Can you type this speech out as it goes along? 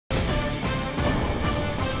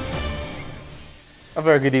A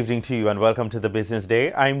very good evening to you and welcome to the Business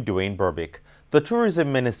Day. I'm Dwayne Burbick. The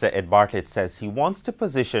Tourism Minister Ed Bartlett says he wants to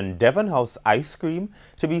position Devon House ice cream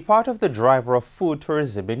to be part of the driver of food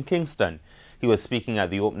tourism in Kingston. He was speaking at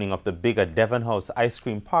the opening of the bigger Devon House ice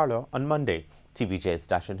cream parlor on Monday. TVJ's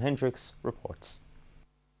Dashan Hendricks reports.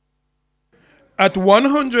 At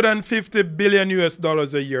 $150 billion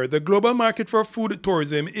a year, the global market for food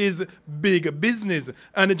tourism is big business,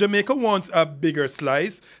 and Jamaica wants a bigger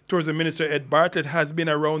slice. Tourism Minister Ed Bartlett has been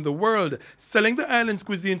around the world selling the island's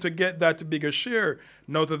cuisine to get that bigger share.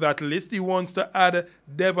 Now to that list, he wants to add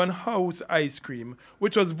Devon House ice cream,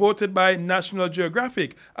 which was voted by National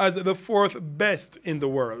Geographic as the 4th best in the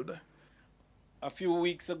world. A few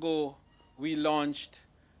weeks ago, we launched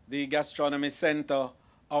the Gastronomy Center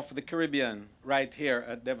of the Caribbean right here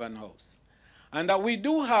at Devon House. And that we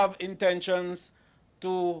do have intentions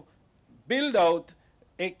to build out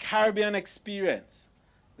a Caribbean experience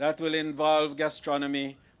that will involve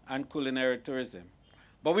gastronomy and culinary tourism.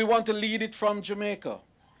 But we want to lead it from Jamaica,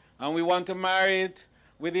 and we want to marry it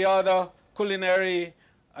with the other culinary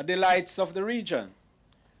delights of the region,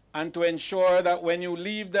 and to ensure that when you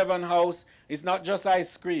leave Devon House, it's not just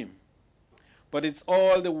ice cream, but it's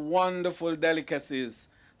all the wonderful delicacies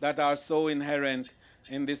that are so inherent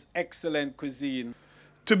in this excellent cuisine.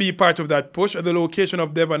 To be part of that push, the location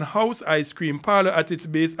of Devon House Ice Cream Parlor at its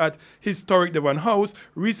base at historic Devon House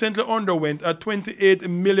recently underwent a $28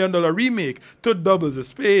 million remake to double the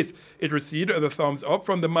space. It received the thumbs up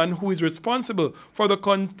from the man who is responsible for the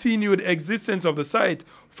continued existence of the site,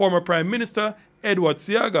 former Prime Minister Edward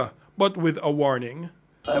Seaga, but with a warning.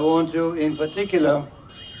 I want to, in particular,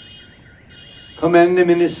 commend the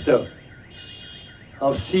Minister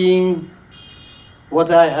of seeing what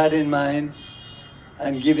I had in mind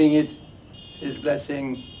and giving it his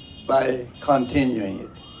blessing by continuing it.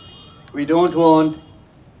 We don't want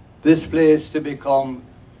this place to become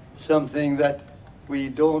something that we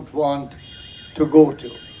don't want to go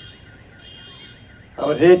to. I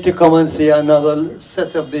would hate to come and see another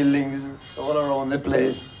set of buildings all around the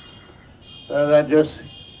place that just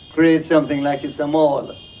create something like it's a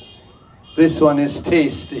mall. This one is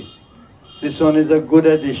tasty. This one is a good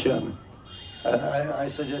addition. I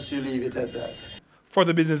suggest you leave it at that. For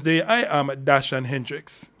the Business Day, I am Dashan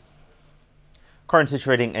Hendricks. Currency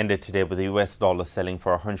trading ended today with the US dollar selling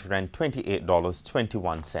for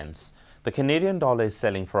 $128.21. The Canadian dollar is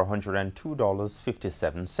selling for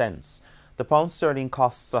 $102.57. The pound sterling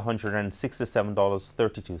costs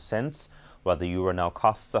 $167.32, while the euro now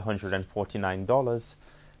costs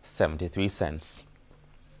 $149.73.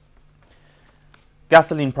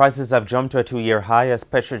 Gasoline prices have jumped to a 2-year high as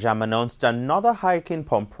Petrojam announced another hike in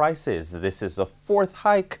pump prices. This is the 4th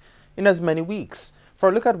hike in as many weeks. For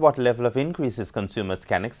a look at what level of increases consumers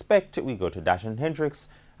can expect, we go to Dashan Hendricks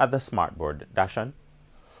at the Smartboard. Dashan?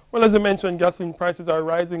 Well, as I mentioned, gasoline prices are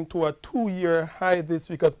rising to a 2-year high this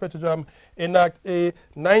week as Petrojam enact a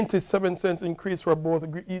 97-cent increase for both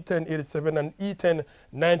E10 87 and E10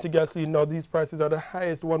 90 gasoline. Now, these prices are the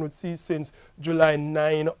highest one would see since July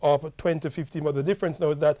 9 of 2015. But the difference now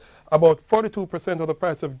is that about 42% of the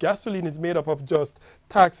price of gasoline is made up of just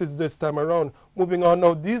taxes this time around. Moving on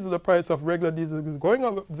now, diesel, the price of regular diesel is going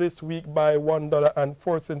up this week by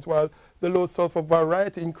 $1.04, while the low sulfur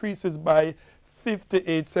variety increases by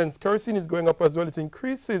 58 cents. Kerosene is going up as well. It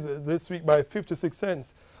increases this week by 56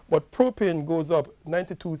 cents. But propane goes up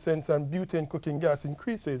 92 cents and butane cooking gas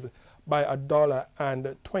increases by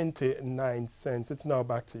 $1.29. It's now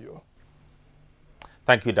back to you.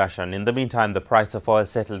 Thank you, Dashan. In the meantime, the price of oil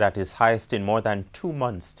settled at its highest in more than 2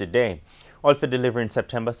 months today. Oil for delivery in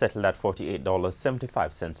September settled at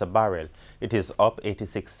 $48.75 a barrel. It is up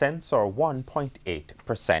 86 cents or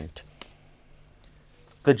 1.8%.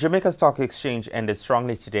 The Jamaica Stock Exchange ended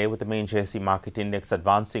strongly today with the main JSE market index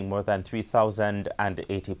advancing more than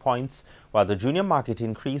 3,080 points, while the junior market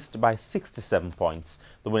increased by 67 points.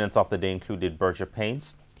 The winners of the day included Berger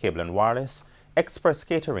Paints, Cable and Wireless, Express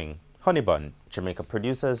Catering, Honeybun, Jamaica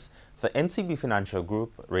Producers, the NCB Financial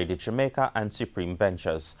Group, Radio Jamaica, and Supreme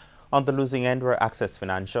Ventures. On the losing end were Access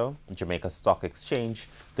Financial, Jamaica Stock Exchange,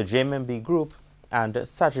 the JMB Group, and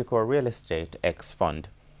Sagicor Real Estate X Fund.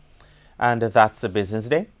 And that's the Business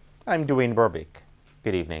Day. I'm Dwayne Burbick.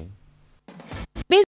 Good evening.